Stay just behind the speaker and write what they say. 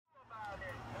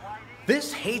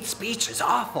This hate speech is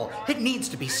awful. It needs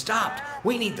to be stopped.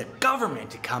 We need the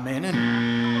government to come in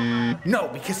and... No,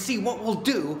 because see, what we'll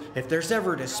do, if there's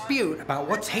ever a dispute about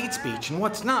what's hate speech and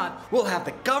what's not, we'll have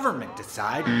the government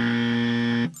decide.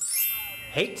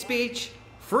 Hate speech,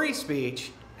 free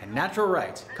speech, and natural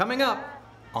rights. Coming up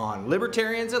on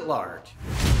Libertarians at Large.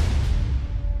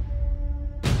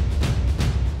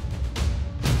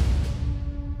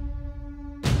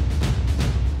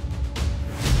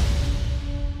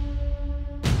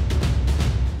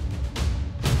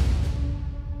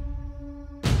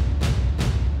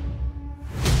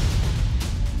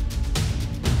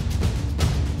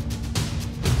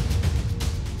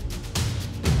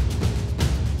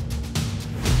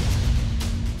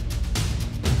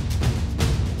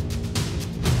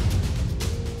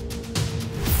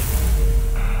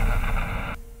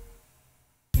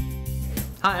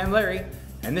 Hi, I'm Larry,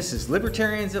 and this is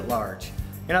Libertarians at Large.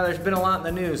 You know, there's been a lot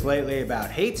in the news lately about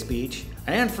hate speech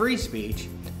and free speech,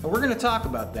 and we're going to talk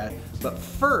about that. But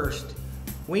first,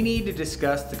 we need to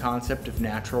discuss the concept of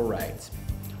natural rights.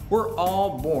 We're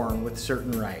all born with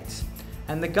certain rights,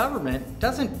 and the government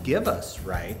doesn't give us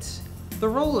rights. The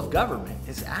role of government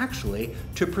is actually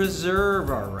to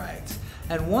preserve our rights,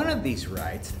 and one of these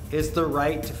rights is the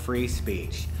right to free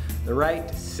speech, the right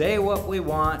to say what we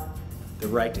want, the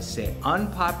right to say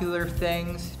unpopular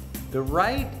things, the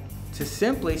right to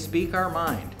simply speak our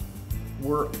mind.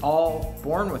 We're all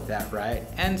born with that right,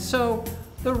 and so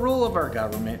the role of our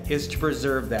government is to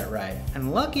preserve that right.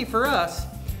 And lucky for us,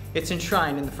 it's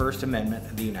enshrined in the First Amendment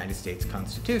of the United States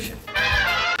Constitution.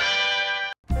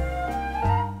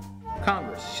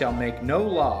 Congress shall make no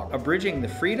law abridging the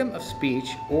freedom of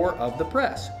speech or of the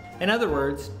press. In other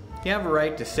words, you have a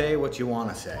right to say what you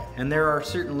want to say, and there are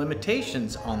certain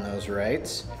limitations on those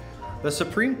rights. The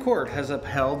Supreme Court has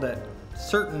upheld that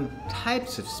certain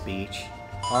types of speech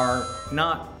are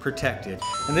not protected,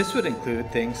 and this would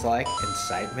include things like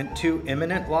incitement to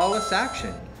imminent lawless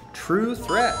action, true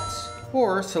threats,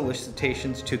 or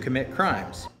solicitations to commit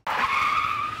crimes.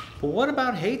 But what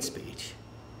about hate speech?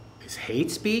 Is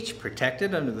hate speech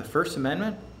protected under the First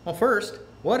Amendment? Well, first,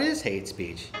 what is hate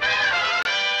speech?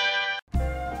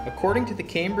 According to the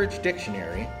Cambridge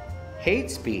Dictionary,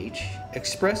 hate speech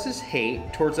expresses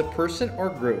hate towards a person or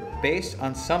group based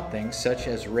on something such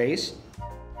as race,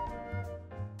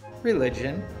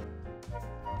 religion,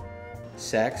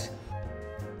 sex,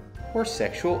 or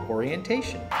sexual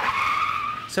orientation.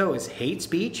 So is hate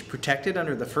speech protected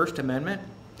under the First Amendment?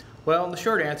 Well, the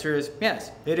short answer is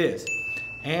yes, it is.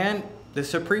 And the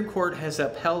Supreme Court has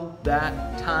upheld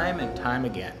that time and time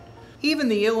again. Even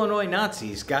the Illinois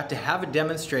Nazis got to have a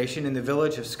demonstration in the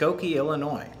village of Skokie,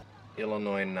 Illinois.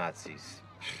 Illinois Nazis.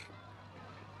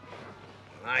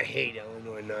 I hate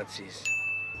Illinois Nazis.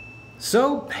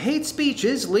 So, hate speech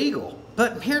is legal.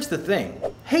 But here's the thing.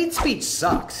 Hate speech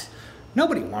sucks.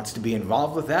 Nobody wants to be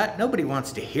involved with that. Nobody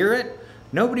wants to hear it.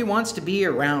 Nobody wants to be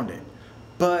around it.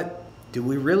 But do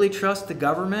we really trust the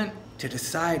government to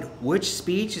decide which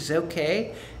speech is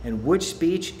okay and which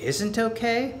speech isn't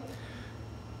okay?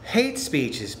 Hate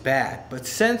speech is bad, but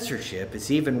censorship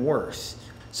is even worse.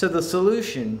 So the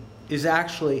solution is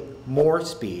actually more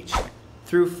speech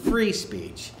through free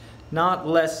speech, not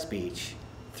less speech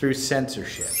through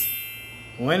censorship.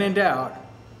 When in doubt,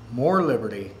 more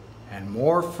liberty and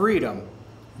more freedom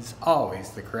is always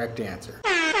the correct answer.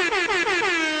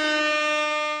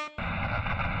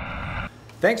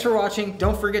 Thanks for watching.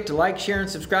 Don't forget to like, share, and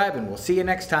subscribe, and we'll see you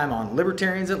next time on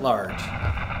Libertarians at Large.